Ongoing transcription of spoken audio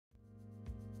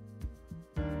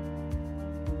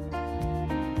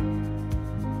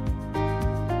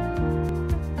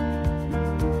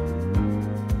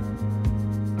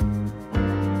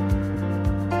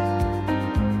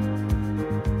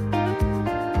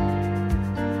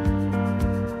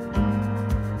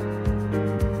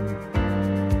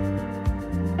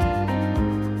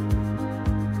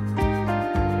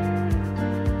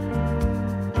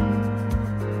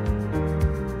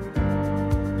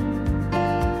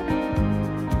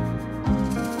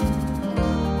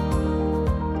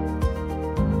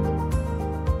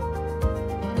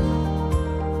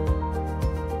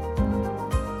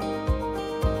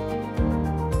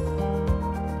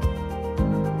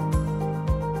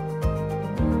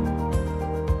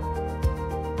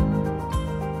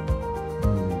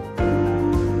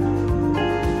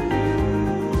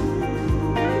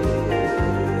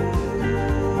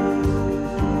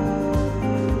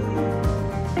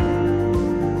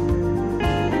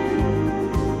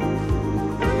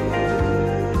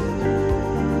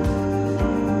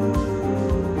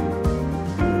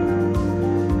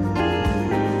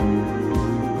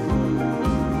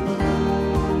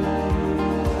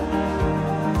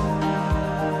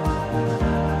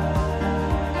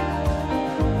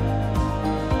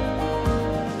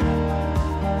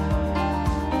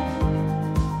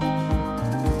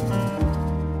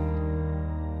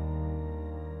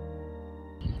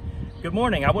Good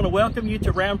morning. I want to welcome you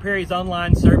to Round Prairie's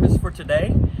online service for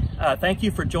today. Thank you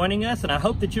for joining us, and I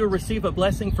hope that you'll receive a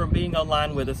blessing from being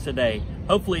online with us today.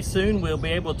 Hopefully soon we'll be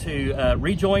able to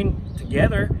rejoin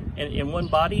together in one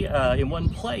body, in one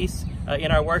place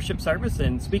in our worship service.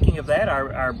 And speaking of that,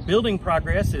 our building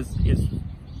progress is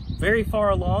very far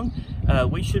along.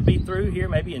 We should be through here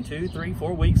maybe in 2, 3,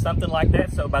 4 weeks, something like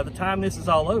that. So by the time this is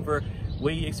all over,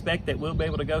 we expect that we'll be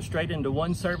able to go straight into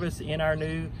one service in our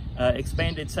new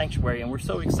expanded sanctuary, and we're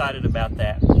so excited about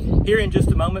that. Here in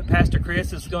just a moment, Pastor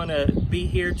Chris is going to be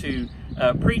here to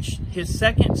preach his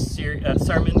second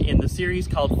sermon in the series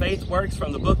called Faith Works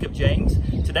from the book of James.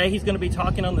 Today he's going to be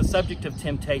talking on the subject of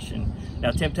temptation. Now,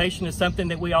 temptation is something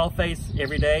that we all face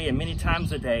every day and many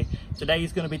times a day. Today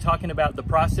he's going to be talking about the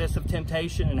process of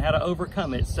temptation and how to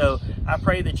overcome it. So I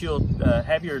pray that you'll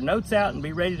have your notes out and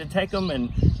be ready to take them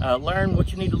and learn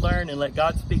what you need to learn and let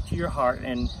God speak to your heart,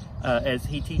 and as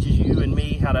he teaches you and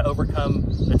me how to overcome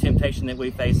the temptation that we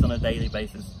face on a daily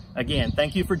basis. Again,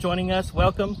 thank you for joining us.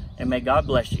 Welcome, and may God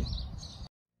bless you.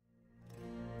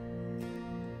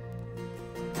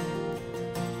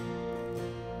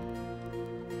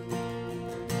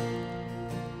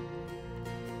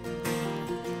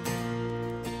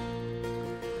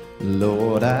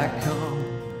 Lord, I come,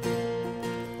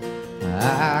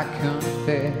 I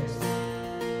confess,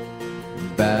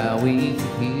 bowing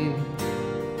here,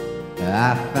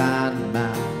 I find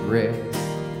my rest,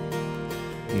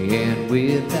 and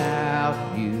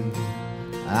without you,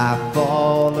 I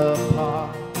fall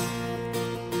apart.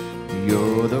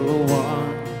 You're the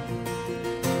one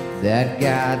that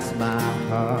guides my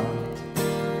heart.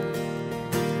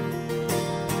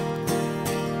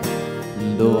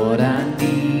 Lord, I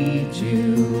need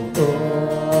you,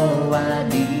 oh, I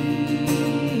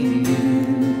need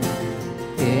you.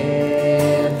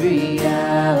 Every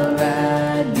hour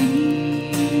I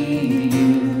need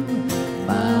you.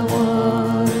 My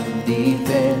one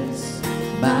defense,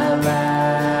 my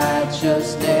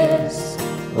righteousness.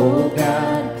 Oh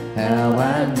God, how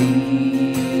I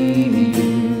need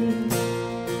you.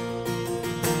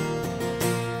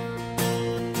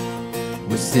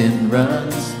 Where sin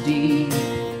runs deep,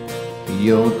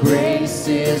 your grace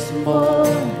is more.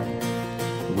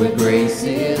 Where grace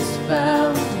is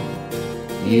found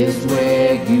is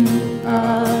where you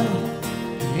are,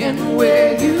 and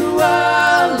where you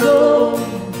are, Lord,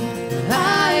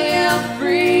 I am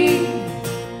free.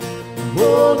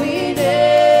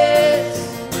 Holiness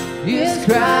is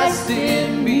Christ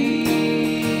in me.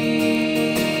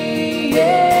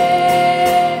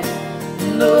 Yeah.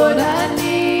 Lord, I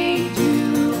need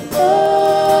you.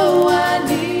 Oh, I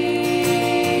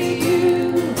need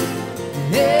you.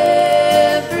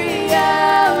 Every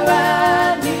hour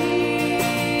I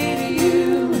need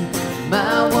you.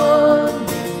 My one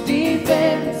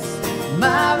defense,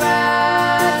 my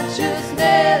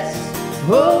righteousness.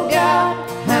 Oh God,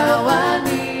 how I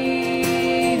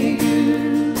need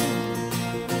you.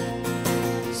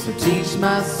 So teach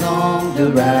my song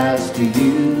to rise to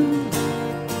you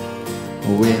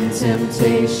when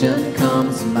temptation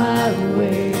comes my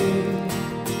way,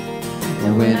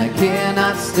 and when I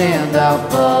cannot stand, I'll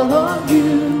fall on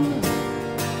you.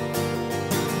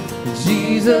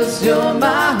 Jesus, you're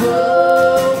my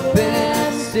hope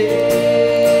and stay.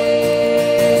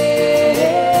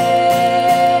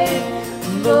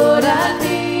 Lord, I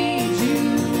need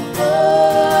you.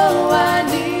 Oh, I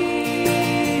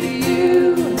need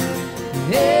you.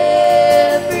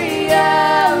 Every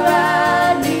hour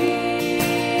I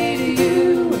need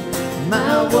you.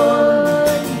 My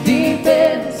one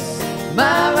defense,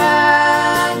 my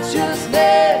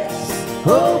righteousness.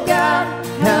 Oh God,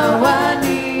 how I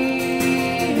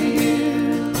need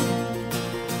you.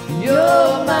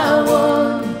 You're my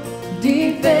one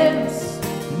defense,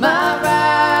 my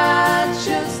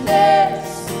righteousness.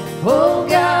 Oh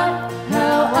God,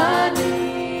 how I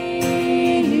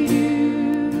need you.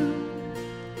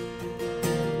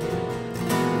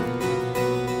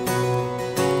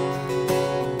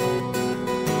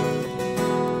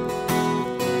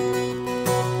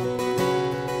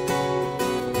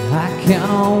 I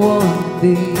count on one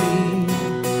thing: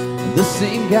 the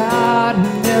same God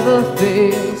who never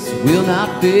fails will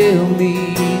not fail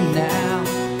me now.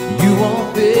 You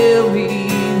won't fail me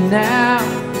now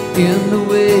in the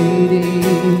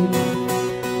waiting.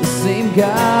 The same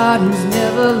God who's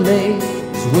never late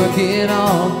is working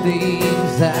all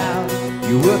things out.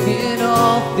 You're working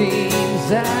all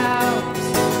things out.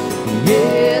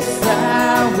 Yes,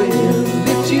 I will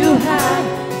lift you high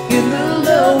in the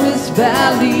lowest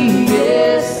valley.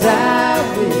 Yes, I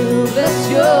will bless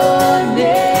your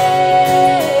name.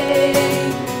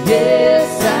 Yes,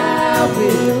 I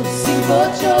will sing for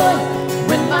joy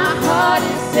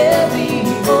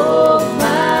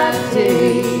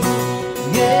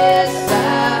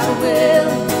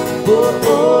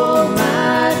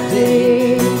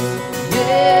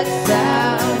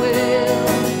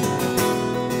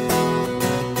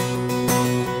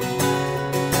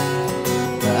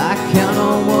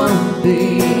on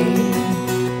thee.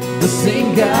 The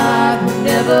same God who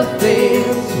never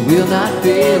fails will not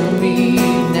fail me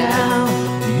now.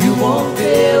 You won't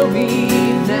fail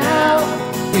me now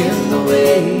in the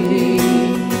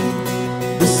waiting.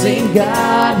 The same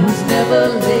God who's never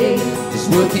late is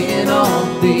working all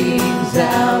things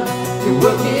out. You're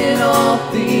working all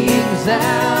things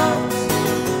out.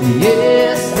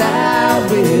 Yes, I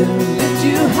will lift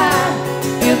you high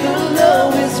in the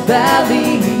lowest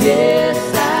valley. Yes,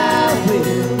 I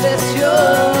will bless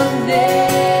your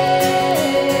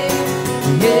name.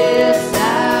 Yes,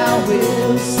 I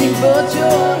will sing for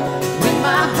joy when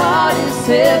my heart is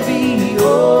heavy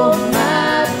all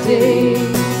my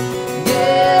days.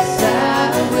 Yes, I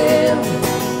will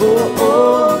for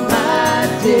all my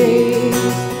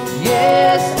days.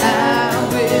 Yes, I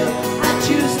will. I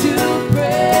choose to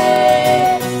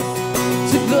praise,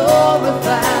 to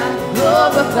glorify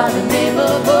the name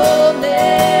of our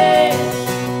name.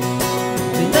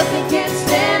 That nothing can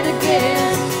stand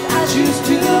against. I choose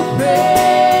to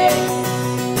praise,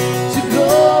 to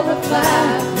glorify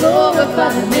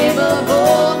the name of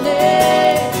our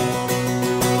name.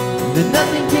 That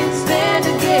nothing can stand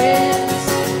against.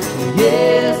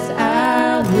 Yes,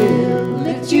 I will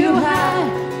lift you high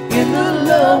in the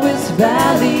lowest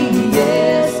valley.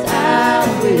 Yes, I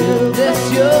will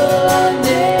bless your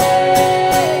name.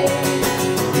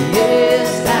 Yes,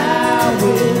 I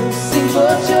will sing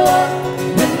for joy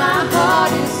when my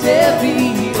heart is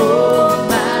heavy all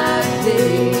my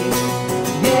days.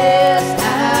 Yes,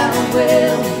 I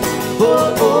will for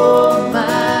all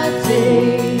my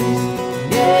days.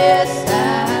 Yes, I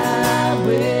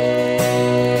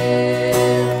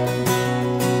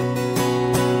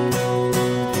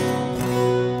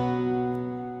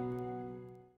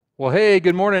Well, hey,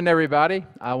 good morning, everybody.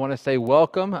 I want to say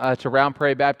welcome to Round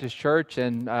Prairie Baptist Church,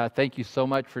 and thank you so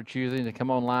much for choosing to come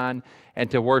online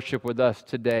and to worship with us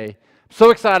today. I'm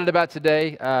so excited about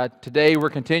today. Today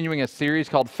we're continuing a series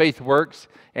called Faith Works,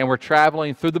 and we're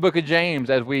traveling through the book of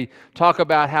James as we talk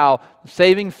about how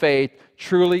saving faith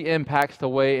truly impacts the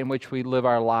way in which we live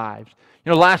our lives.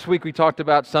 You know, last week we talked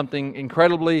about something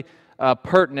incredibly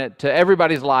pertinent to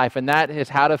everybody's life, and that is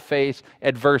how to face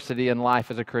adversity in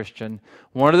life as a Christian.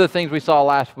 One of the things we saw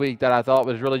last week that I thought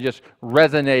was really just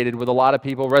resonated with a lot of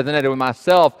people, resonated with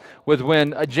myself, was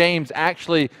when James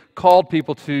actually called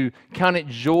people to count it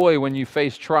joy when you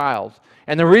face trials.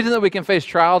 And the reason that we can face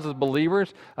trials as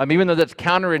believers, even though that's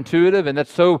counterintuitive and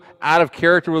that's so out of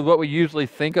character with what we usually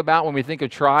think about when we think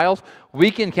of trials,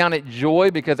 we can count it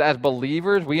joy because as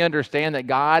believers, we understand that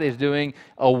God is doing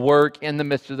a work in the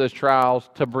midst of those trials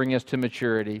to bring us to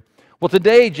maturity. Well,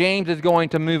 today, James is going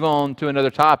to move on to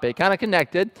another topic, kind of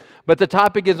connected, but the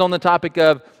topic is on the topic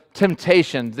of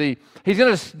temptations. He's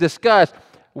going to discuss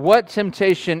what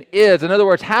temptation is. In other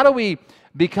words, how do we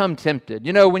become tempted?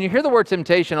 You know, when you hear the word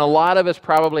temptation, a lot of us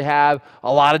probably have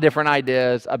a lot of different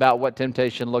ideas about what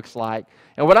temptation looks like.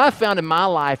 And what I've found in my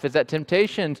life is that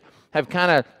temptations have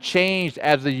kind of changed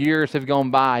as the years have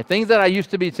gone by. Things that I used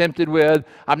to be tempted with,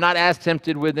 I'm not as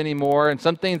tempted with anymore. And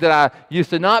some things that I used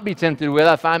to not be tempted with,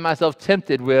 I find myself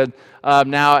tempted with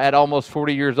now at almost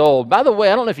 40 years old. By the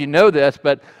way, I don't know if you know this,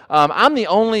 but I'm the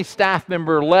only staff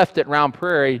member left at Round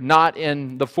Prairie not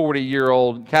in the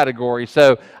 40-year-old category.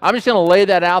 So I'm just going to lay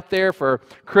that out there for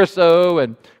Chris O.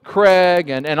 and Craig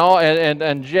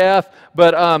and Jeff.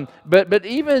 But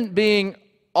even being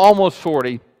almost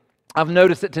 40, I've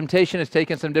noticed that temptation has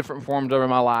taken some different forms over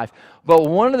my life. But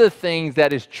one of the things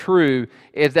that is true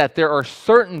is that there are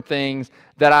certain things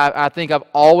that I think I've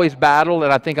always battled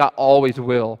and I think I always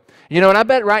will. You know, and I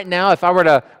bet right now if I were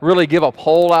to really give a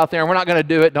poll out there, and we're not going to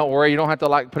do it, don't worry, you don't have to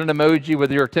like put an emoji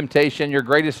with your temptation, your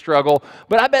greatest struggle,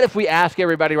 but I bet if we ask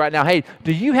everybody right now, hey,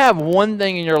 do you have one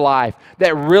thing in your life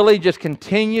that really just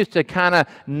continues to kind of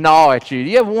gnaw at you? Do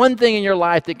you have one thing in your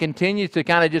life that continues to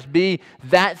kind of just be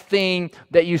that thing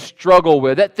that you struggle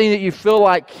with, that thing that you feel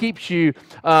like keeps you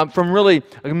from really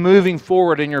moving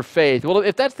forward in your faith? Well,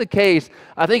 if that's the case,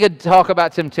 I think a talk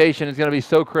about temptation is going to be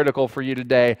so critical for you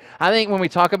today. I think when we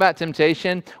talk about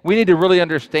temptation, we need to really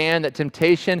understand that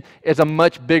temptation is a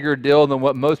much bigger deal than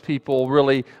what most people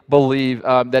really believe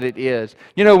that it is.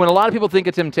 You know, when a lot of people think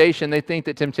of temptation, they think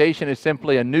that temptation is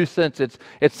simply a nuisance. It's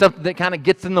something that kind of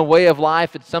gets in the way of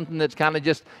life. It's something that's kind of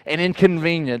just an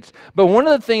inconvenience. But one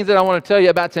of the things that I want to tell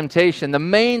you about temptation, the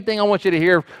main thing I want you to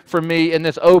hear from me in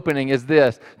this opening is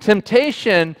this.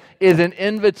 Temptation is an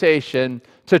invitation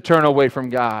to turn away from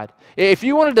God. If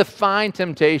you want to define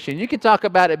temptation, you can talk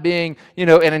about it being,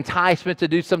 an enticement to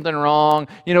do something wrong,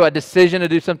 a decision to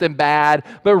do something bad.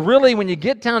 But really, when you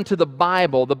get down to the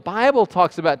Bible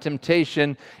talks about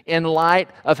temptation in light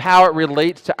of how it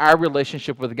relates to our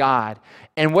relationship with God.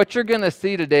 And what you're going to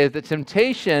see today is that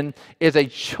temptation is a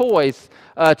choice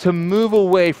to move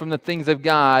away from the things of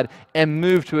God and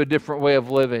move to a different way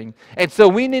of living. And so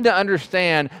we need to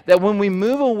understand that when we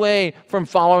move away from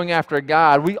following after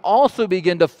God, we also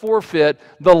begin to forfeit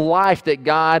the life that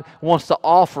God wants to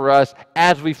offer us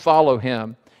as we follow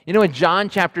Him. In John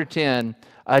chapter 10,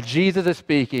 Jesus is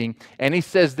speaking, and He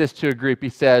says this to a group. He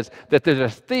says that there's a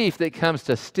thief that comes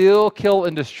to steal, kill,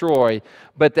 and destroy,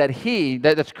 but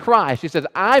that's Christ. He says,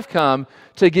 I've come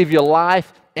to give you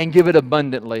life and give it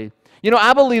abundantly.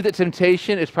 I believe that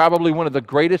temptation is probably one of the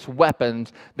greatest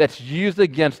weapons that's used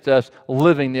against us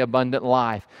living the abundant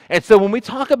life. And so when we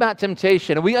talk about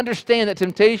temptation, and we understand that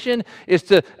temptation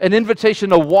is an invitation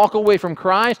to walk away from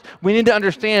Christ, we need to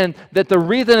understand that the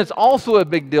reason it's also a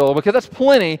big deal, because that's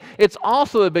plenty, it's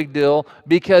also a big deal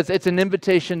because it's an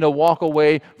invitation to walk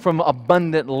away from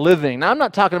abundant living. Now, I'm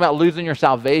not talking about losing your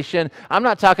salvation. I'm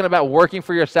not talking about working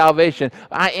for your salvation.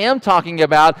 I am talking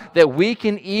about that we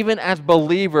can, even as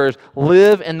believers,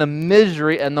 live in the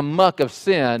misery and the muck of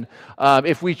sin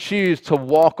if we choose to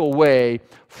walk away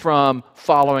from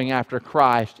following after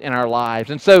Christ in our lives.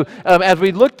 And so as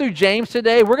we look through James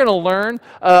today, we're going to learn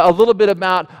a little bit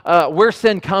about where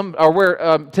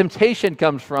temptation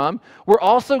comes from. We're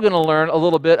also going to learn a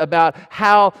little bit about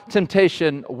how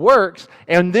temptation works,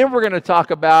 and then we're going to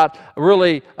talk about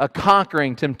really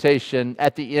conquering temptation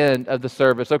at the end of the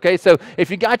service. Okay, so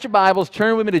if you got your Bibles,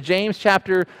 turn with me to James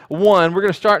chapter 1. We're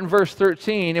going to start in verse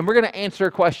 13, and we're going to answer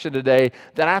a question today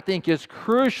that I think is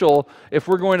crucial if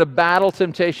we're going to battle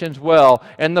temptations well.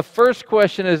 And the first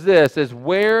question is this,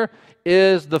 where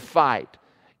is the fight?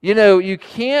 You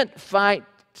can't fight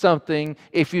something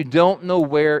if you don't know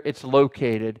where it's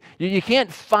located. You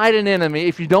can't fight an enemy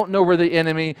if you don't know where the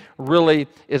enemy really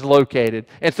is located.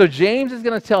 And so James is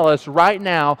going to tell us right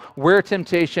now where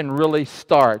temptation really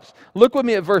starts. Look with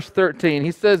me at verse 13.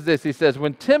 He says this, he says,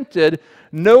 when tempted,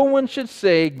 no one should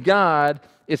say, God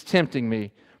is tempting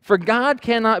me. For God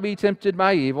cannot be tempted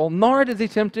by evil, nor does He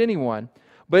tempt anyone.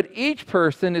 But each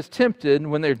person is tempted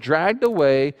when they're dragged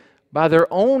away by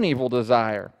their own evil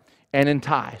desire and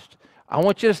enticed. I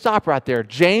want you to stop right there.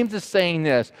 James is saying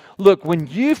this. Look, when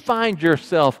you find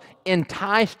yourself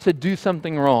enticed to do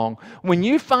something wrong, when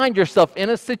you find yourself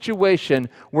in a situation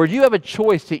where you have a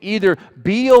choice to either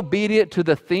be obedient to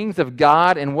the things of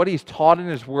God and what He's taught in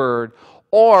His Word,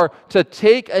 or to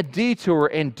take a detour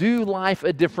and do life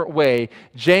a different way,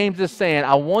 James is saying,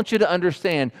 I want you to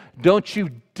understand, don't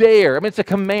you dare, it's a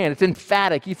command, it's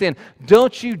emphatic. He's saying,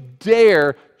 don't you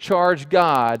dare charge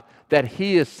God that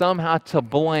He is somehow to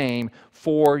blame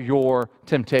for your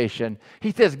temptation.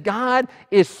 He says God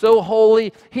is so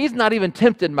holy, He's not even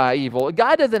tempted by evil.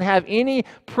 God doesn't have any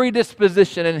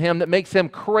predisposition in Him that makes Him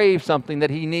crave something that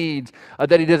He needs,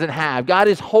 that He doesn't have. God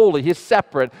is holy, He's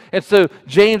separate. And so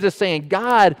James is saying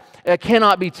God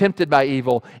cannot be tempted by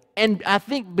evil. And I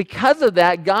think because of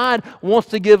that, God wants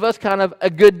to give us kind of a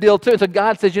good deal too. So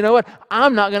God says, you know what?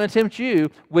 I'm not going to tempt you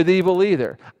with evil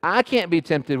either. I can't be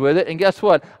tempted with it. And guess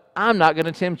what? I'm not going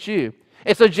to tempt you.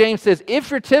 And so James says, if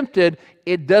you're tempted,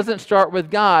 it doesn't start with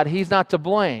God. He's not to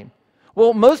blame.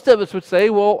 Well, most of us would say,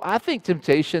 well, I think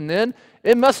temptation then,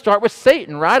 it must start with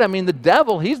Satan, right? The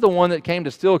devil, he's the one that came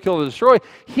to steal, kill, and destroy.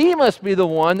 He must be the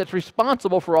one that's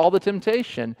responsible for all the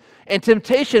temptation. And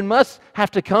temptation must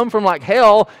have to come from like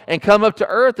hell and come up to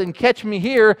earth and catch me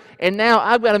here, and now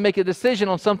I've got to make a decision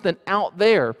on something out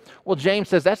there. Well, James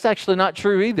says that's actually not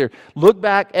true either. Look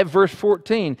back at verse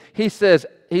 14. He says,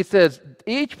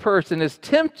 each person is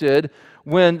tempted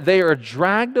when they are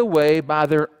dragged away by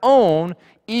their own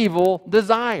evil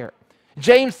desire.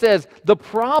 James says the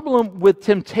problem with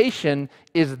temptation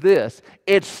is this.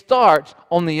 It starts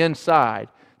on the inside.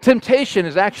 Temptation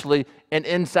is actually an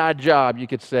inside job, you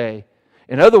could say.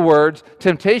 In other words,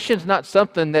 temptation is not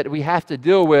something that we have to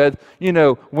deal with,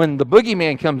 when the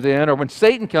boogeyman comes in or when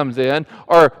Satan comes in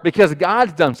or because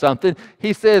God's done something.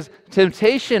 He says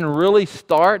temptation really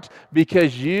starts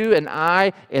because you and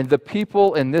I and the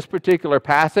people in this particular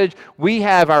passage, we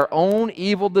have our own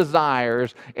evil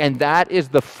desires, and that is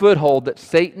the foothold that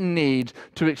Satan needs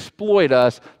to exploit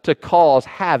us to cause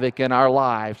havoc in our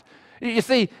lives. You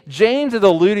see, James is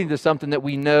alluding to something that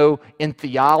we know in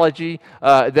theology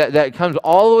that comes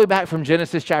all the way back from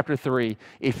Genesis chapter 3.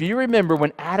 If you remember,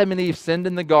 when Adam and Eve sinned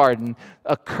in the garden,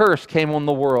 a curse came on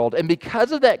the world. And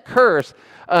because of that curse,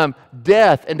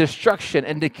 death and destruction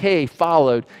and decay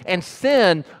followed. And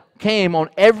sin came on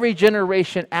every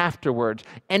generation afterwards.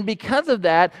 And because of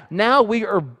that, now we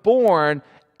are born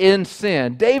in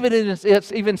sin. David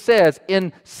even says,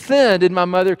 in sin did my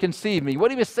mother conceive me.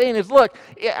 What he was saying is, look,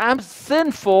 I'm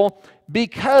sinful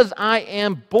because I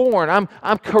am born.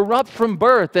 I'm corrupt from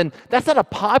birth. And that's not a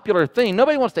popular thing.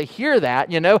 Nobody wants to hear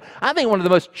that, you know. I think one of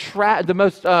the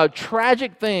most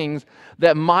tragic things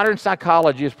that modern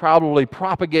psychology has probably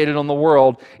propagated on the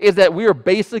world is that we are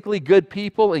basically good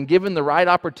people, and given the right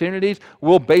opportunities,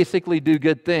 we'll basically do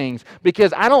good things.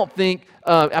 Because I don't think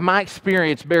my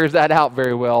experience bears that out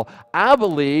very well. I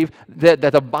believe that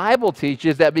the Bible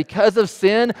teaches that because of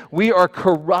sin, we are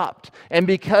corrupt. And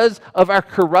because of our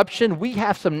corruption, we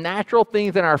have some natural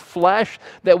things in our flesh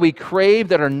that we crave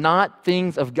that are not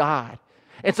things of God.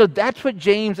 And so that's what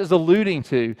James is alluding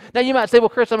to. Now you might say, well,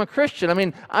 Chris, I'm a Christian. I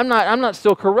mean, I'm not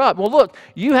still corrupt. Well, look,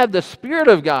 you have the Spirit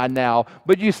of God now,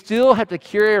 but you still have to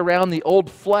carry around the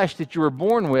old flesh that you were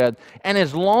born with. And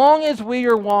as long as we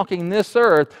are walking this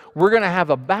earth, we're going to have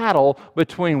a battle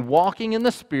between walking in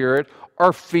the Spirit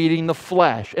or feeding the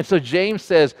flesh. And so James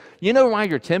says, you know why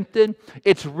you're tempted?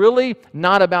 It's really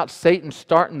not about Satan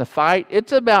starting the fight.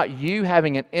 It's about you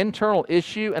having an internal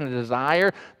issue and a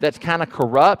desire that's kind of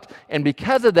corrupt. And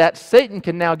because of that, Satan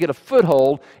can now get a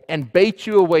foothold and bait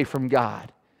you away from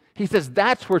God. He says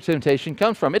that's where temptation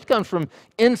comes from. It comes from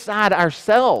inside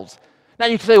ourselves. Now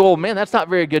you can say, well, man, that's not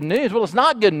very good news. Well, it's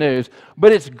not good news,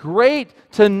 but it's great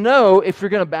to know if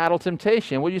you're going to battle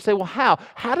temptation. Well, you say, well, how?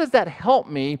 How does that help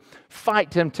me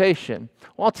fight temptation?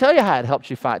 Well, I'll tell you how it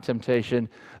helps you fight temptation.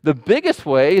 The biggest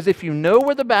way is if you know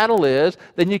where the battle is,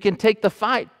 then you can take the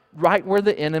fight right where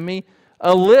the enemy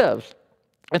lives.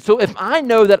 And so if I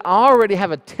know that I already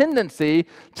have a tendency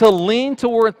to lean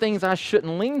toward things I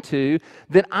shouldn't lean to,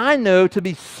 then I know to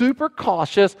be super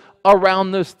cautious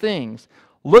around those things.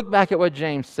 Look back at what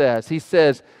James says. He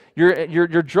says, you're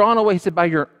drawn away, he said, by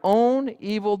your own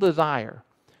evil desire.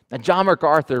 Now, John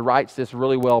MacArthur writes this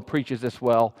really well, preaches this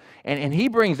well, and he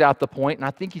brings out the point, and I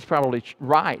think he's probably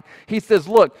right. He says,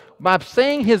 look, by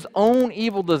saying his own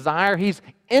evil desire, he's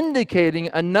indicating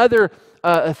another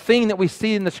thing that we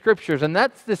see in the Scriptures, and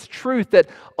that's this truth that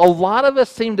a lot of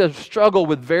us seem to struggle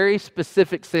with very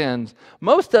specific sins.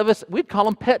 Most of us, we'd call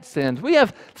them pet sins. We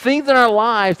have things in our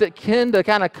lives that tend to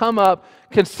kind of come up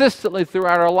consistently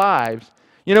throughout our lives.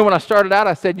 You know, when I started out,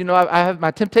 I said, you know,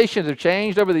 my temptations have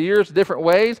changed over the years different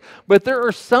ways, but there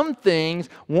are some things,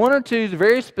 one or two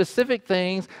very specific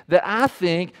things that I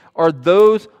think are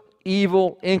those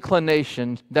evil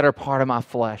inclinations that are part of my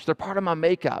flesh. They're part of my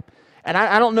makeup. And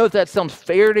I don't know if that sounds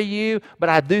fair to you, but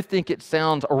I do think it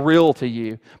sounds real to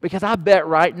you. Because I bet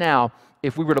right now,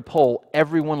 if we were to poll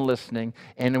everyone listening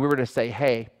and we were to say,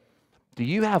 hey, do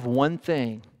you have one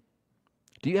thing?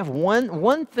 Do you have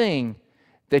one thing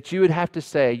that you would have to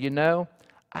say, you know,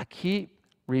 I keep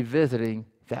revisiting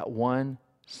that one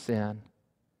sin.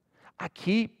 I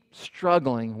keep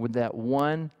struggling with that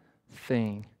one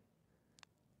thing.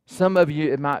 Some of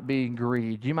you, it might be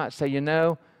greed. You might say, you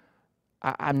know,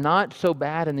 I'm not so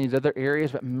bad in these other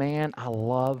areas, but man, I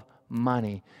love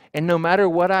money. And no matter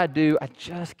what I do, I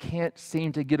just can't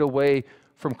seem to get away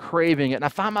from craving it. And I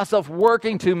find myself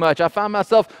working too much. I find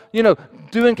myself, you know,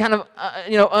 doing kind of,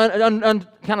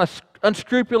 kind of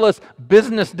unscrupulous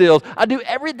business deals. I do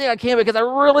everything I can because I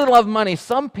really love money.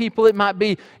 Some people, it might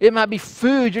be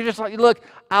food. You're just like, look,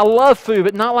 I love food,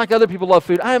 but not like other people love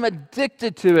food. I am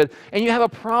addicted to it. And you have a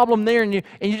problem there, and you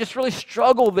just really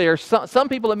struggle there. Some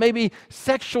people, it may be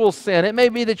sexual sin. It may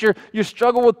be that you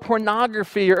struggle with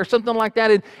pornography or something like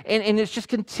that. And it's just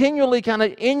continually kind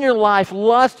of in your life.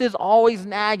 Lust is always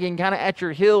nagging kind of at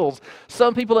your heels.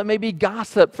 Some people, it may be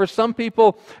gossip. For some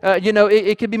people,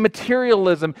 it could be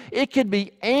materialism. It could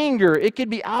be anger. It could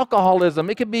be alcoholism.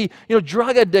 It could be,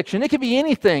 drug addiction. It could be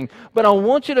anything. But I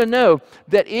want you to know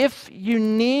that if you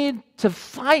need to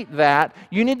fight that,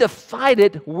 you need to fight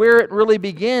it where it really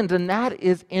begins, and that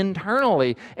is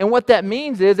internally. And what that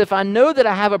means is if I know that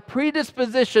I have a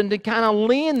predisposition to kind of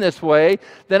lean this way,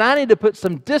 then I need to put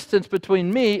some distance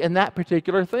between me and that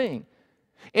particular thing.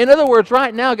 In other words,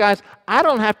 right now, guys, I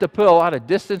don't have to put a lot of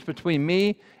distance between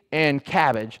me and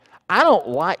cabbage. I don't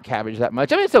like cabbage that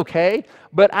much. I mean, it's okay,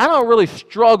 but I don't really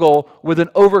struggle with an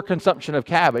overconsumption of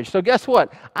cabbage. So guess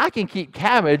what? I can keep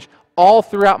cabbage all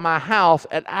throughout my house,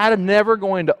 and I'm never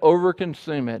going to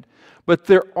overconsume it. But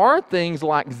there are things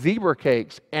like zebra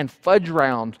cakes and fudge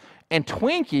rounds and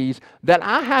Twinkies that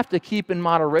I have to keep in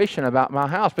moderation about my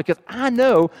house, because I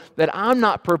know that I'm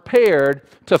not prepared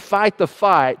to fight the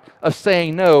fight of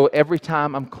saying no every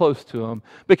time I'm close to them.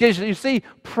 Because you see,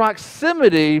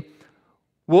 proximity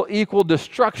will equal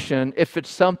destruction if it's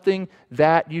something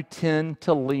that you tend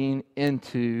to lean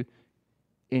into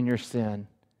in your sin.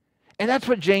 And that's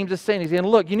what James is saying. He's saying,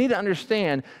 look, you need to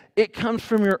understand, it comes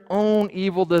from your own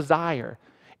evil desire.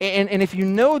 And if you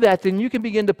know that, then you can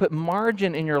begin to put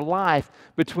margin in your life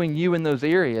between you and those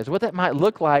areas. What that might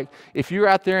look like if you're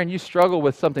out there and you struggle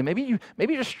with something. Maybe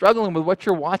you're struggling with what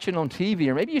you're watching on TV,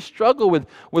 or maybe you struggle with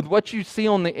what you see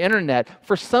on the internet.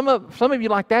 For some of you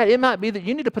like that, it might be that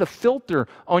you need to put a filter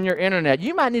on your internet.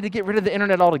 You might need to get rid of the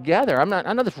internet altogether. I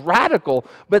know that's radical,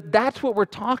 but that's what we're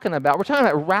talking about. We're talking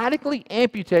about radically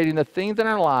amputating the things in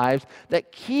our lives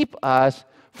that keep us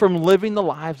from living the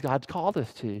lives God's called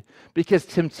us to. Because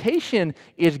temptation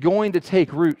is going to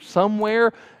take root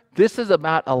somewhere. This is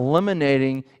about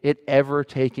eliminating it ever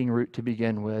taking root to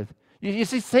begin with. You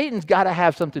see, Satan's got to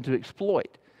have something to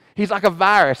exploit. He's like a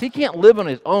virus. He can't live on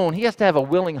his own. He has to have a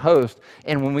willing host.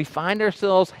 And when we find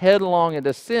ourselves headlong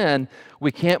into sin,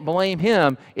 we can't blame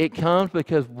him. It comes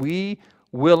because we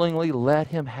willingly let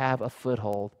him have a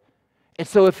foothold. And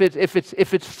so if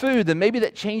it's food, then maybe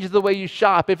that changes the way you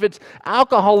shop. If it's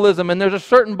alcoholism and there's a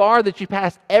certain bar that you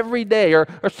pass every day, or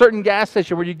a certain gas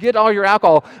station where you get all your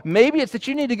alcohol, maybe it's that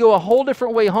you need to go a whole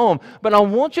different way home. But I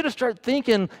want you to start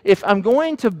thinking, if I'm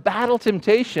going to battle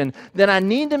temptation, then I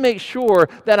need to make sure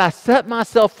that I set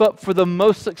myself up for the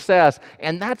most success.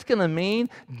 And that's going to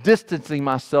mean distancing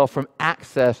myself from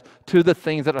access to the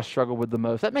things that I struggle with the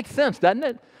most. That makes sense, doesn't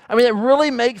it? I mean, it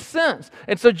really makes sense.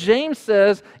 And so James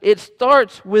says it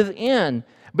starts within.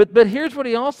 But here's what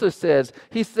he also says.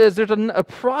 He says there's a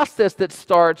process that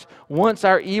starts once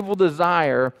our evil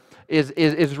desire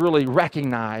is really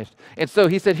recognized. And so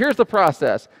he said, here's the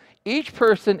process. Each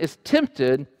person is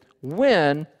tempted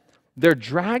when they're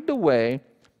dragged away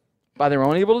by their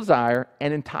own evil desire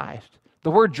and enticed. The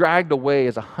word dragged away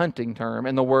is a hunting term,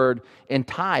 and the word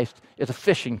enticed is a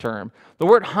fishing term. The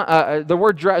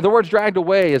word dragged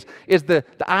away is the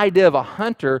idea of a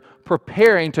hunter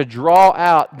preparing to draw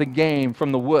out the game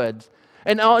from the woods.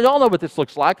 And y'all know what this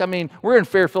looks like. I mean, we're in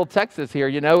Fairfield, Texas here.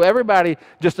 You know, everybody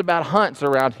just about hunts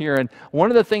around here. And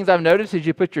one of the things I've noticed is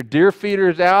you put your deer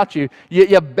feeders out, you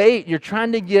bait, you're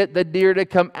trying to get the deer to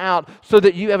come out so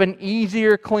that you have an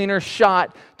easier, cleaner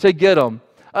shot to get them.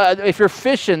 If you're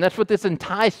fishing, that's what this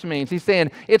entice means. He's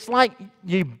saying it's like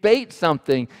you bait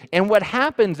something, and what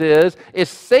happens is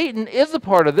Satan is a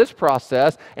part of this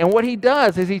process, and what he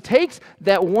does is he takes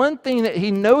that one thing that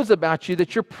he knows about you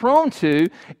that you're prone to,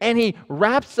 and he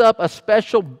wraps up a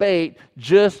special bait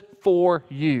just for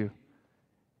you.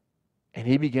 And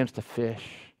he begins to fish,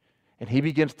 and he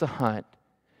begins to hunt,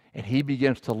 and he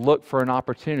begins to look for an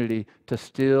opportunity to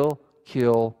steal,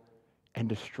 kill, and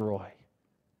destroy.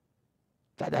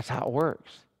 That's how it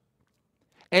works.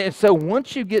 And so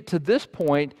once you get to this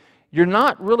point, you're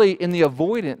not really in the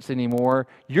avoidance anymore.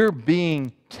 You're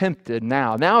being tempted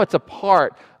now. Now it's a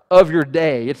part of your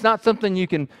day. It's not something you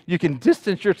can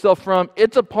distance yourself from.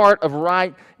 It's a part of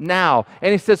right now.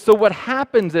 And he says, so what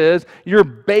happens is you're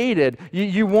baited.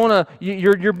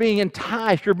 You're being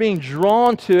enticed. You're being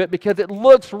drawn to it because it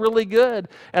looks really good.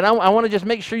 And I want to just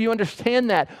make sure you understand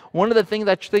that. One of the things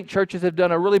I think churches have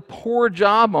done a really poor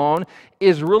job on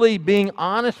is really being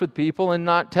honest with people and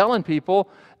not telling people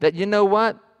that, you know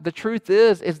what, the truth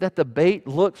is that the bait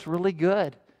looks really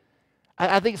good.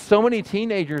 I think so many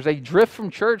teenagers, they drift from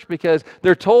church because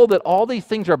they're told that all these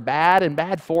things are bad and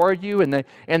bad for you, and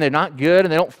they're not good,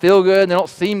 and they don't feel good, and they don't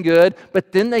seem good.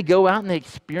 But then they go out and they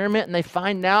experiment, and they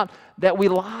find out that we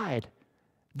lied.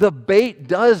 The bait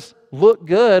does look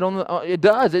good. It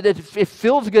does. It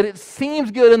feels good. It seems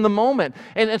good in the moment.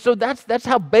 And so that's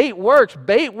how bait works.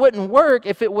 Bait wouldn't work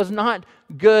if it was not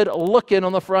good looking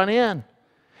on the front end.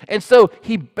 And so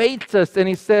he baits us, and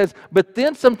he says, but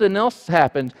then something else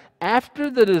happens. After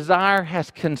the desire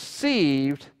has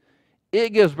conceived, it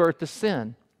gives birth to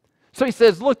sin. So he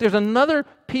says, look, there's another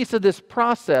piece of this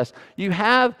process. You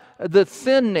have the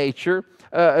sin nature,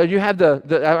 you have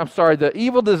the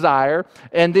evil desire,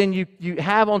 and then you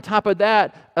have on top of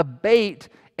that a bait,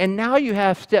 and now you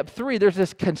have step 3. There's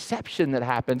this conception that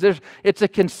happens. It's a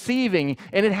conceiving,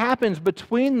 and it happens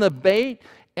between the bait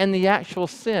and the actual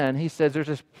sin. He says there's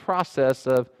this process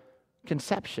of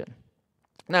conception.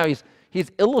 Now he's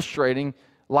illustrating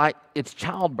like it's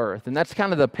childbirth. And that's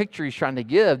kind of the picture he's trying to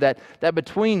give, that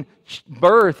between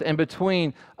birth and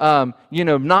between,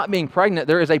 not being pregnant,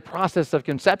 there is a process of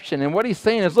conception. And what he's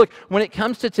saying is, look, when it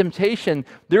comes to temptation,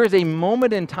 there is a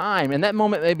moment in time, and that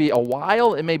moment may be a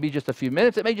while, it may be just a few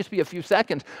minutes, it may just be a few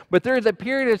seconds, but there is a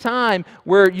period of time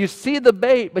where you see the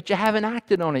bait, but you haven't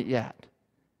acted on it yet.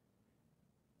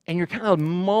 And you're kind of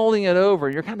mulling it over.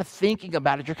 You're kind of thinking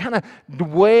about it. You're kind of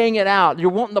weighing it out.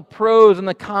 You're wanting the pros and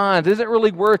the cons. Is it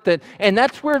really worth it? And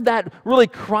that's where that really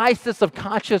crisis of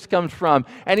conscience comes from.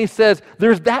 And he says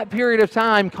there's that period of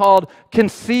time called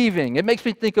conceiving. It makes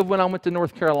me think of when I went to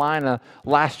North Carolina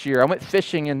last year. I went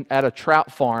fishing at a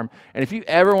trout farm. And if you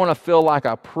ever want to feel like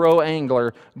a pro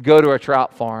angler, go to a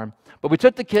trout farm. But we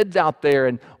took the kids out there,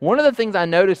 and one of the things I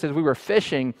noticed as we were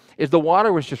fishing is the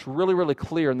water was just really, really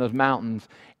clear in those mountains.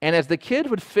 And as the kids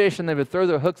would fish and they would throw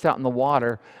their hooks out in the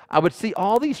water, I would see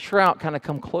all these trout kind of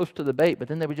come close to the bait, but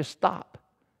then they would just stop.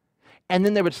 And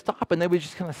then they would stop and they would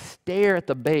just kind of stare at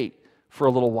the bait for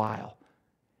a little while.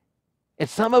 And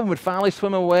some of them would finally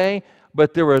swim away,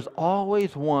 but there was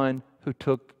always one who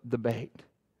took the bait.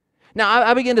 Now,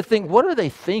 I began to think, what are they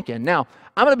thinking? Now,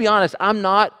 I'm going to be honest, I'm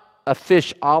not a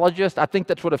fishologist. I think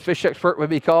that's what a fish expert would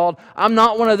be called. I'm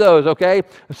not one of those, okay?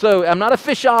 So I'm not a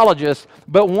fishologist,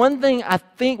 but one thing I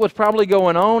think was probably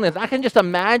going on is I can just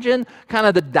imagine kind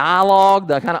of the dialogue,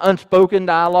 the kind of unspoken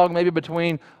dialogue maybe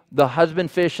between the husband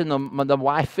fish and the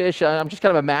wife fish. I'm just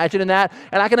kind of imagining that.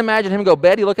 And I can imagine him go,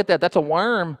 Betty, look at that. That's a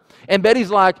worm. And Betty's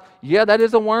like, yeah, that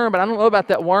is a worm, but I don't know about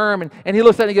that worm. And he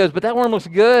looks at it and he goes, but that worm looks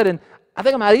good. And I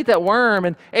think I might eat that worm.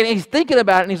 And he's thinking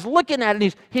about it, and he's looking at it,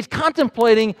 and he's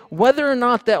contemplating whether or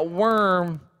not that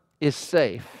worm is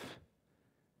safe.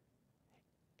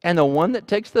 And the one that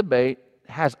takes the bait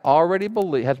has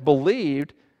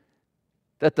believed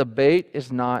that the bait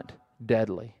is not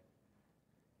deadly.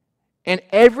 And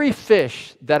every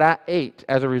fish that I ate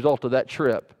as a result of that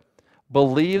trip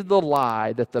believed the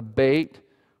lie that the bait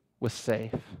was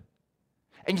safe.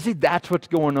 And you see, that's what's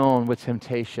going on with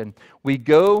temptation. We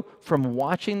go from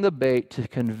watching the bait to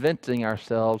convincing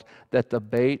ourselves that the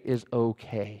bait is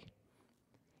okay.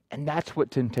 And that's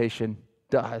what temptation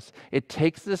does. It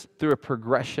takes us through a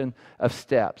progression of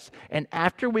steps. And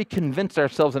after we convince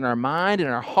ourselves in our mind and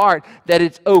our heart that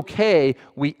it's okay,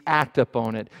 we act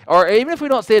upon it. Or even if we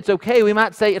don't say it's okay, we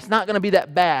might say it's not going to be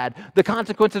that bad. The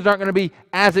consequences aren't going to be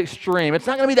as extreme. It's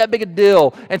not going to be that big a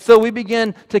deal. And so we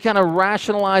begin to kind of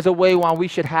rationalize away why we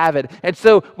should have it. And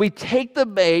so we take the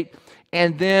bait,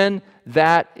 and then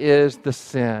that is the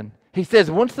sin. He says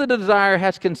once the desire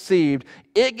has conceived,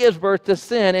 it gives birth to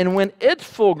sin. And when it's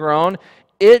full grown,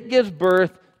 it gives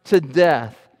birth to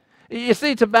death. You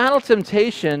see, to battle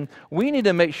temptation, we need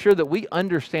to make sure that we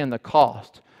understand the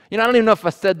cost. I don't even know if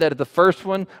I said that at the first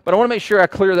one, but I want to make sure I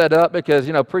clear that up because,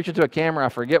 preaching to a camera, I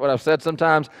forget what I've said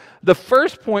sometimes. The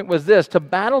first point was this: to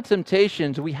battle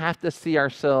temptations, we have to see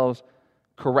ourselves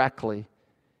correctly.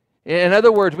 In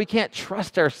other words, we can't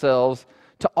trust ourselves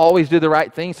to always do the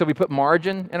right thing, so we put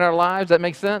margin in our lives. That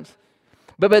makes sense?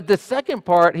 But the second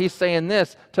part, he's saying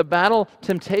this: to battle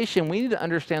temptation, we need to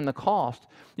understand the cost.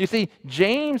 You see,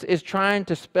 James is trying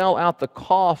to spell out the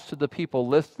cost to the people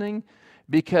listening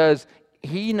because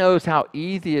he knows how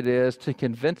easy it is to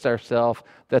convince ourselves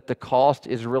that the cost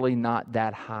is really not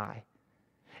that high.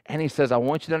 And he says, I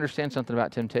want you to understand something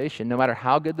about temptation. No matter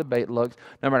how good the bait looks,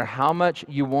 no matter how much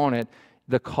you want it,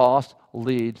 the cost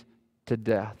leads to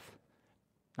death.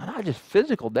 Not just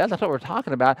physical death, that's what we're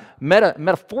talking about.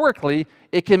 Metaphorically,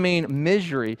 it can mean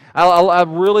misery. I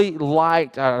really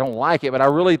liked, I don't like it, but I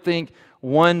really think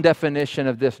one definition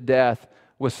of this death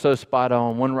was so spot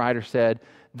on. One writer said,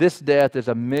 this death is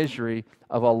a misery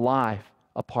of a life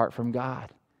apart from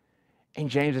God. And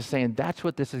James is saying that's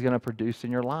what this is going to produce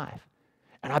in your life.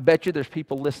 And I bet you there's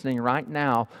people listening right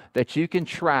now that you can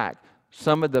track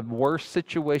some of the worst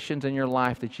situations in your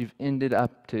life that you've ended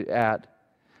up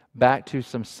back to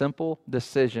some simple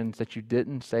decisions that you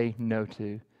didn't say no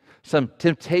to, some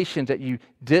temptations that you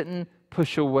didn't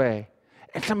push away.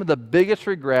 And some of the biggest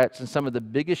regrets and some of the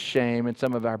biggest shame and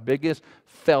some of our biggest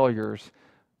failures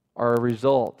are a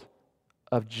result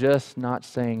of just not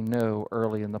saying no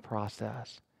early in the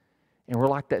process. And we're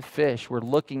like that fish. We're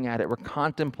looking at it, we're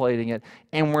contemplating it,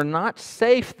 and we're not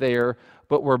safe there,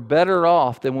 but we're better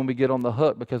off than when we get on the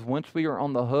hook, because once we are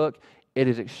on the hook, it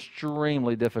is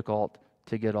extremely difficult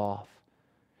to get off.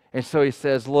 And so he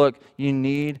says, look, you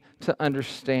need to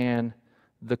understand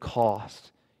the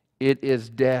cost. It is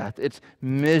death. It's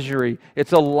misery.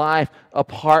 It's a life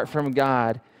apart from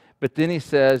God. But then he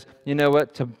says, you know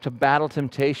what? To battle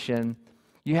temptation,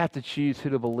 you have to choose who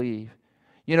to believe.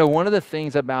 One of the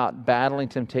things about battling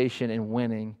temptation and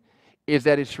winning is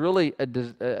that it's really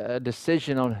a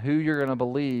decision on who you're going to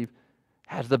believe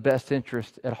has the best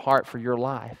interest at heart for your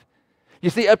life. You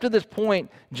see, up to this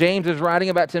point, James is writing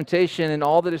about temptation and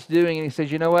all that it's doing, and he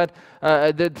says, you know what?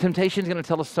 The temptation is going to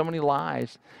tell us so many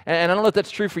lies. And I don't know if that's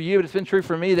true for you, but it's been true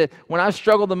for me that when I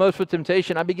struggled the most with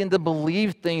temptation, I began to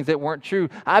believe things that weren't true.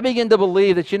 I began to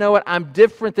believe that, you know what? I'm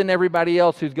different than everybody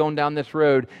else who's going down this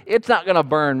road. It's not going to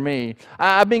burn me.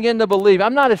 I began to believe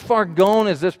I'm not as far gone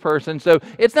as this person, so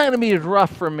it's not going to be as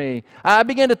rough for me. I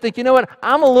began to think, you know what?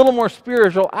 I'm a little more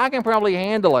spiritual. I can probably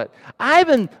handle it. I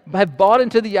even have bought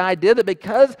into the idea that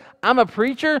because I'm a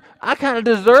preacher, I kind of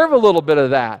deserve a little bit of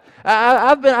that.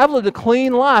 I've lived a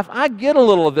clean life. I get a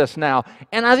little of this now.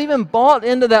 And I've even bought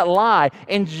into that lie.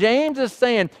 And James is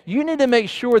saying, you need to make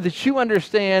sure that you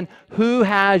understand who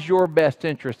has your best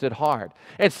interest at heart.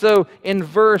 And so in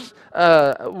verse,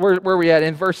 where are we at?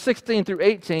 In verse 16 through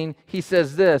 18, he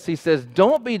says this. He says,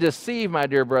 don't be deceived, my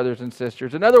dear brothers and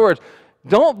sisters. In other words,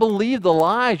 don't believe the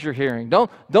lies you're hearing. Don't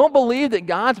believe that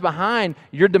God's behind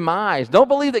your demise. Don't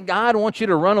believe that God wants you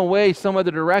to run away some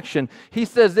other direction. He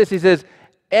says this, he says,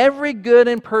 every good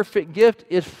and perfect gift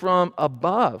is from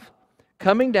above,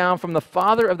 coming down from the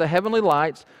Father of the heavenly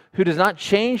lights, who does not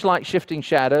change like shifting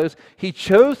shadows. He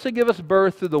chose to give us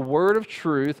birth through the word of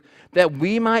truth, that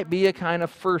we might be a kind of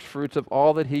first fruits of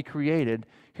all that he created.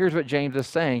 Here's what James is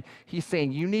saying. He's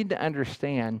saying you need to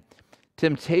understand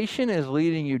temptation is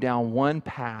leading you down one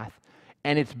path,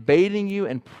 and it's baiting you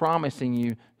and promising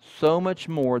you so much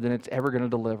more than it's ever going to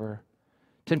deliver.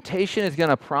 Temptation is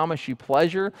going to promise you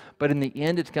pleasure, but in the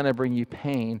end, it's going to bring you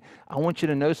pain. I want you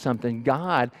to know something.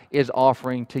 God is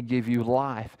offering to give you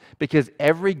life, because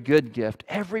every good gift,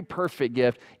 every perfect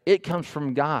gift, it comes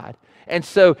from God. And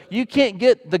so you can't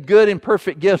get the good and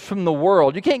perfect gifts from the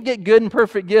world. You can't get good and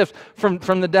perfect gifts from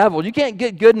the devil. You can't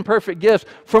get good and perfect gifts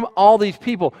from all these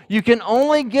people. You can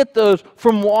only get those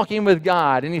from walking with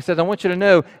God. And he says, I want you to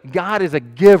know, God is a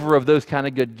giver of those kind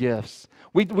of good gifts.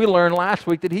 We learned last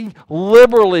week that he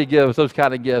liberally gives those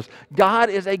kind of gifts. God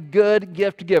is a good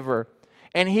gift giver.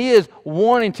 And he is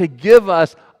wanting to give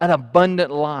us an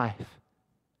abundant life.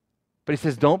 But he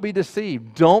says, don't be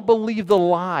deceived. Don't believe the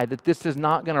lie that this is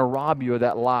not going to rob you of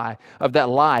that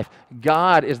life.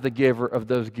 God is the giver of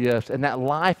those gifts. And that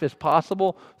life is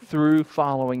possible through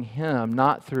following him,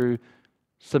 not through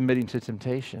submitting to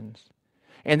temptations.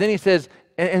 And then he says,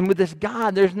 and with this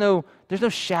God, there's no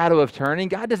shadow of turning.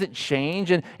 God doesn't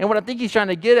change. And what I think he's trying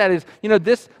to get at is,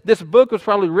 this book was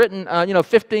probably written,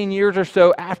 15 years or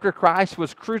so after Christ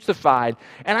was crucified.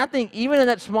 And I think even in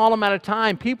that small amount of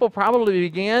time, people probably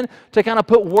began to kind of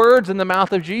put words in the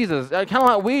mouth of Jesus, kind of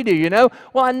like we do,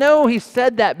 Well, I know he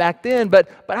said that back then, but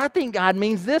I think God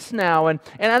means this now. And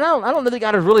I don't know that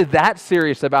God is really that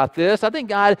serious about this. I think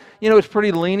God, is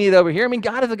pretty lenient over here. I mean,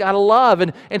 God is a God of love.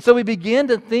 And so we begin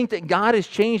to think that God has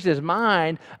changed his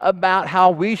mind about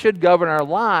how we should govern our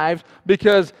lives,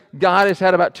 because God has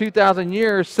had about 2,000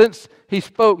 years since he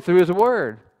spoke through his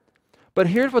word. But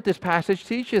here's what this passage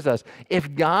teaches us.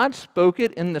 If God spoke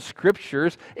it in the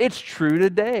scriptures, it's true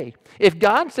today. If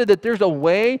God said that there's a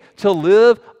way to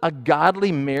live a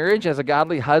godly marriage as a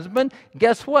godly husband,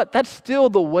 guess what? That's still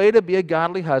the way to be a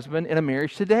godly husband in a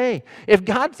marriage today. If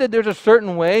God said there's a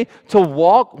certain way to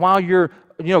walk while you're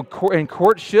in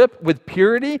courtship with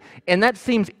purity, and that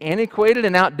seems antiquated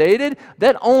and outdated,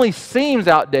 that only seems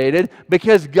outdated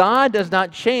because God does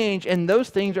not change, and those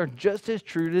things are just as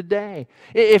true today.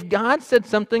 If God said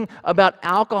something about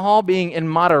alcohol being in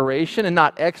moderation and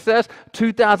not excess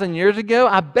 2,000 years ago,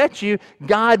 I bet you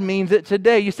God means it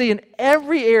today. You see, in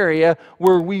every area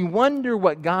where we wonder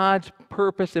what God's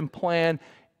purpose and plan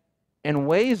and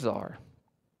ways are,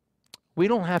 we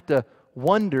don't have to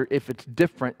wonder if it's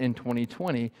different in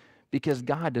 2020, because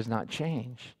God does not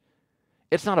change.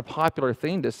 It's not a popular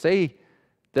thing to say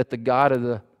that the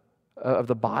God of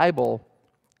the Bible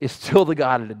is still the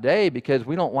God of today, because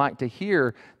we don't like to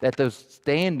hear that those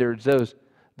standards,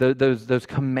 those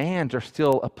commands are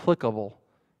still applicable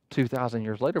 2,000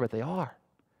 years later, but they are.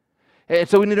 And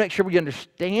so we need to make sure we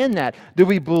understand that. Do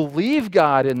we believe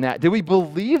God in that? Do we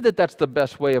believe that that's the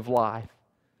best way of life?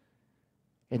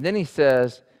 And then he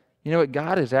says, you know what?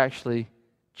 God has actually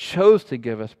chose to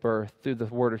give us birth through the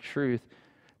word of truth,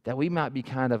 that we might be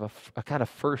kind of a kind of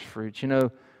first fruits.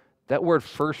 That word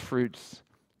first fruits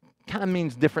kind of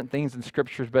means different things in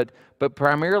scriptures, but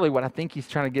primarily what I think he's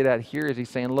trying to get at here is he's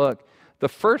saying, look, the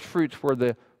first fruits were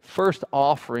the first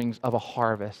offerings of a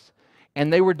harvest,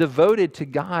 and they were devoted to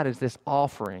God as this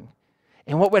offering.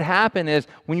 And what would happen is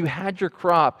when you had your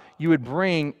crop, you would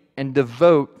bring and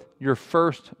devote your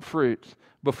first fruits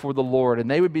before the Lord, and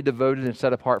they would be devoted and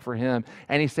set apart for Him.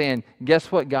 And He's saying,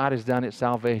 guess what God has done at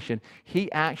salvation?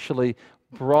 He actually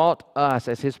brought us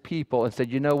as His people and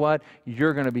said, you know what?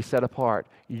 You're going to be set apart.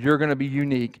 You're going to be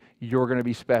unique. You're going to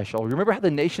be special. Remember how the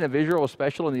nation of Israel was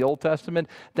special in the Old Testament?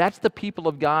 That's the people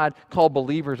of God called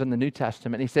believers in the New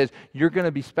Testament. He says, you're going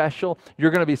to be special.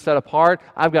 You're going to be set apart.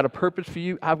 I've got a purpose for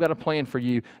you. I've got a plan for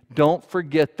you. Don't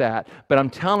forget that. But I'm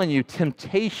telling you,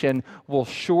 temptation will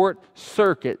short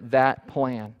circuit that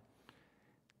plan.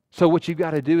 So what you've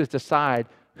got to do is decide,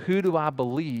 who do I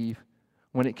believe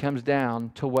when it comes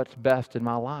down to what's best in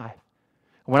my life?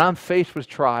 When I'm faced with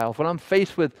trials, when I'm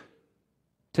faced with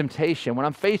temptation, when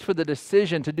I'm faced with the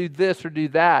decision to do this or do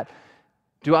that,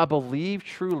 do I believe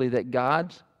truly that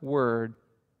God's Word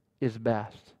is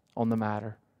best on the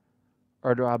matter?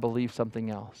 Or do I believe something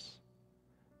else?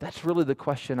 That's really the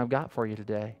question I've got for you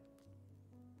today.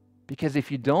 Because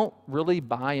if you don't really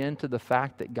buy into the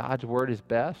fact that God's Word is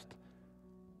best,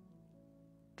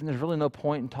 then there's really no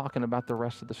point in talking about the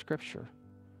rest of the Scripture.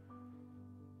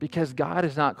 Because God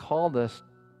has not called us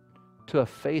to a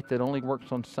faith that only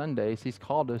works on Sundays. He's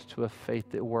called us to a faith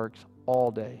that works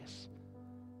all days.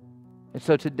 And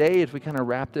so today, as we kind of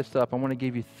wrap this up, I want to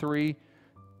give you three,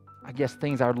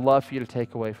 things I would love for you to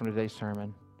take away from today's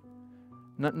sermon.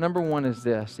 Number one is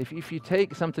this. If you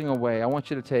take something away, I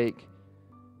want you to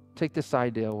take this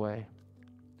idea away.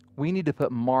 We need to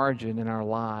put margin in our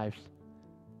lives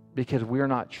because we're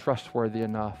not trustworthy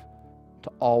enough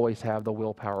to always have the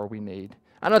willpower we need.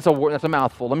 I know that's a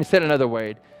mouthful. Let me say it another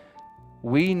way.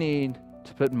 We need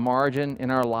to put margin in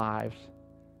our lives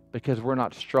because we're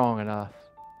not strong enough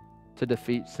to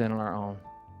defeat sin on our own.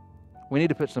 We need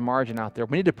to put some margin out there.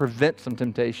 We need to prevent some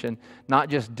temptation, not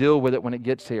just deal with it when it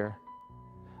gets here.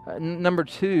 Number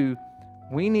two,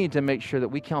 we need to make sure that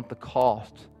we count the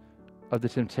cost of the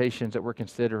temptations that we're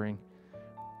considering.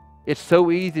 It's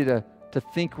so easy to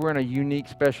think we're in a unique,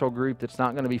 special group that's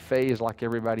not going to be phased like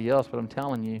everybody else, but I'm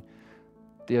telling you,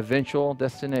 the eventual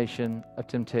destination of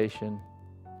temptation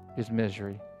is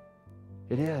misery.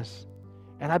 It is.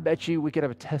 And I bet you we could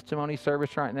have a testimony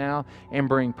service right now and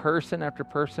bring person after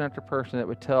person after person that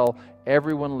would tell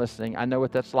everyone listening, I know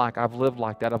what that's like. I've lived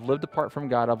like that. I've lived apart from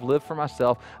God. I've lived for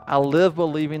myself. I live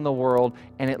believing the world,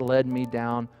 and it led me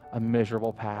down a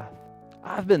miserable path.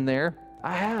 I've been there.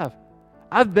 I have.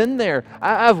 I've been there.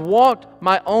 I've walked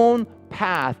my own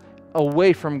path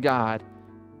away from God,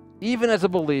 even as a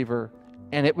believer,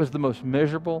 and it was the most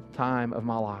miserable time of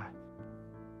my life.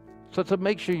 So to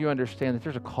make sure you understand that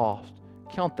there's a cost,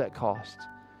 count that cost.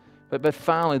 But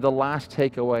finally, the last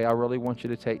takeaway I really want you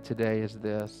to take today is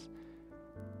this.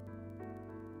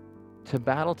 To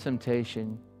battle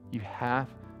temptation, you have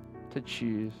to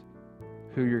choose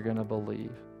who you're going to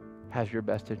believe has your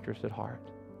best interest at heart.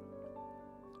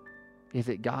 Is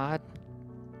it God?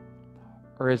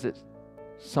 Or is it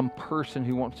some person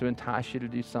who wants to entice you to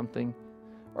do something?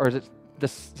 Or is it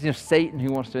Satan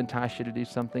who wants to entice you to do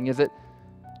something? Is it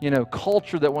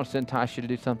culture that wants to entice you to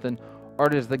do something? Or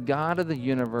does the God of the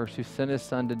universe who sent His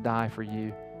Son to die for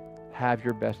you have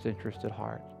your best interest at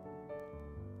heart?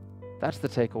 That's the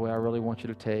takeaway I really want you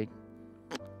to take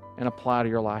and apply to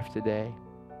your life today.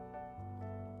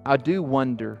 I do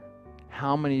wonder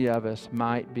how many of us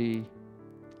might be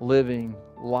living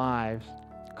lives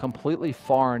completely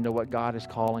foreign to what God is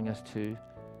calling us to.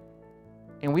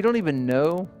 And we don't even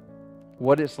know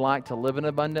what it's like to live an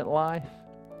abundant life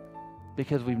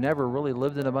because we've never really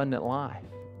lived an abundant life.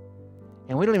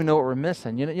 And we don't even know what we're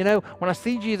missing. When I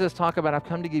see Jesus talk about, I've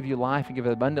come to give you life and give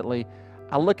it abundantly,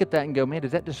 I look at that and go, man,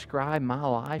 does that describe my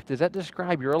life? Does that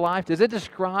describe your life? Does it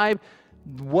describe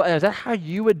is that how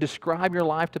you would describe your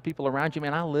life to people around you?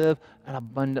 Man, I live an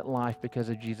abundant life because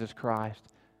of Jesus Christ.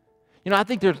 I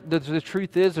think the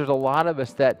truth is there's a lot of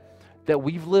us that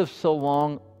we've lived so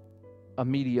long a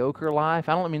mediocre life.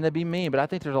 I don't mean to be mean, but I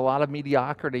think there's a lot of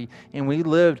mediocrity, and we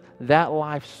lived that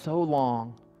life so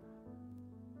long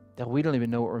that we don't even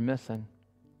know what we're missing.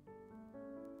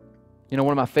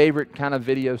 One of my favorite kind of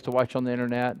videos to watch on the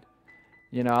internet,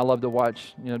 I love to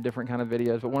watch, different kind of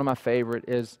videos, but one of my favorite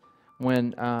is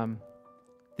when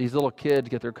these little kids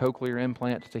get their cochlear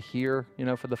implants to hear,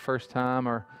 for the first time,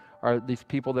 or these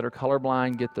people that are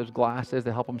colorblind get those glasses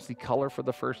that help them see color for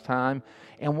the first time.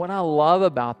 And what I love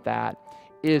about that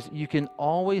is you can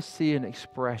always see an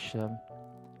expression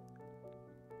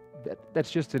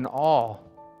that's just in awe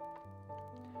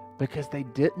because they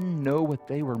didn't know what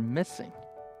they were missing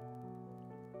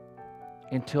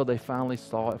until they finally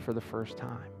saw it for the first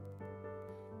time.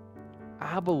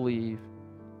 I believe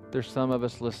there's some of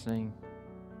us listening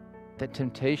that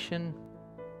temptation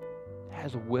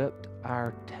has whipped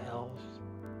our tails.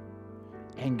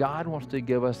 And God wants to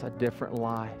give us a different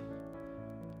life.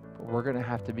 But we're going to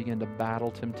have to begin to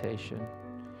battle temptation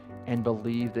and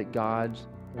believe that God's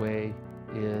way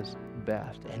is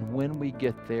best. And when we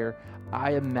get there,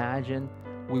 I imagine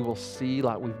we will see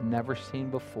like we've never seen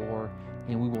before,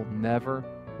 and we will never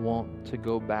want to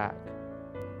go back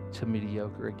to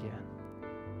mediocre again.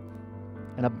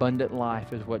 An abundant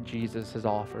life is what Jesus has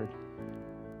offered.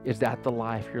 Is that the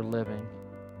life you're living?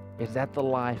 Is that the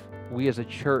life we as a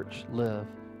church live?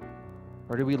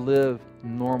 Or do we live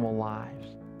normal lives?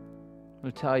 I'm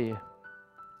going to tell you,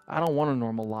 I don't want a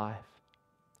normal life,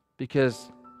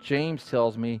 because James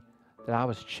tells me that I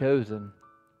was chosen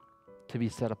to be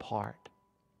set apart.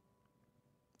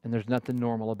 And there's nothing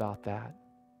normal about that.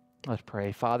 Let's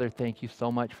pray. Father, thank you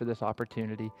so much for this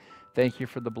opportunity. Thank you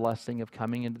for the blessing of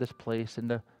coming into this place and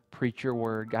to preach your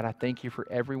word. God, I thank you for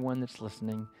everyone that's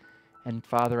listening. And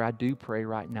Father, I do pray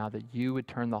right now that you would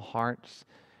turn the hearts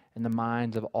and the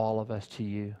minds of all of us to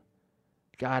you.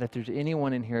 God, if there's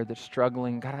anyone in here that's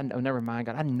struggling, God, I know, never mind,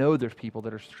 God, I know there's people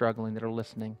that are struggling, that are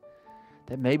listening,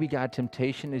 that maybe, God,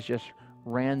 temptation has just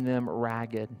ran them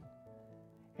ragged.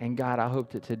 And God, I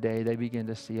hope that today they begin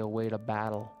to see a way to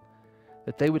battle,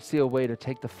 that they would see a way to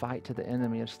take the fight to the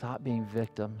enemy and stop being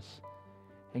victims.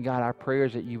 And God, our prayer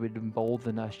is that you would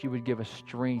embolden us, you would give us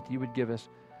strength, you would give us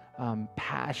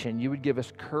passion, you would give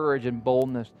us courage and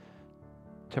boldness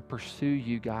to pursue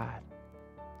you, God,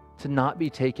 to not be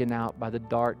taken out by the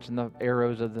darts and the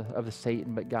arrows of the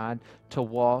Satan, but God, to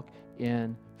walk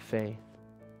in faith.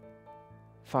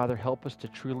 Father, help us to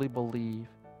truly believe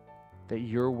that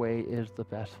your way is the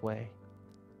best way.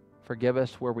 Forgive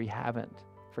us where we haven't.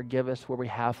 Forgive us where we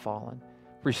have fallen.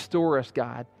 Restore us,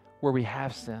 God, where we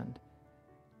have sinned.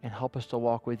 And help us to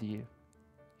walk with you.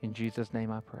 In Jesus'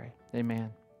 name I pray.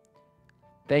 Amen.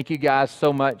 Thank you guys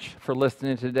so much for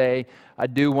listening today. I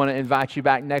do want to invite you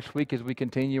back next week as we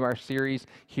continue our series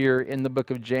here in the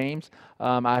book of James.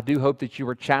 I do hope that you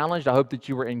were challenged. I hope that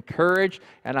you were encouraged.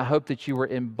 And I hope that you were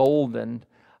emboldened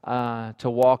to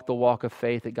walk the walk of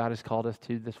faith that God has called us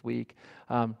to this week.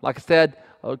 Like I said,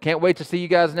 I can't wait to see you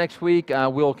guys next week.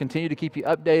 We'll continue to keep you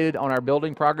updated on our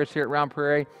building progress here at Round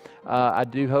Prairie. I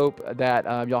do hope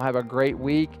that y'all have a great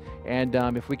week. And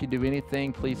if we can do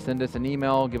anything, please send us an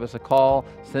email, give us a call,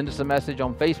 send us a message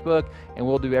on Facebook, and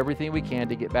we'll do everything we can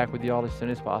to get back with y'all as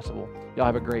soon as possible. Y'all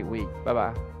have a great week.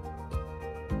 Bye-bye.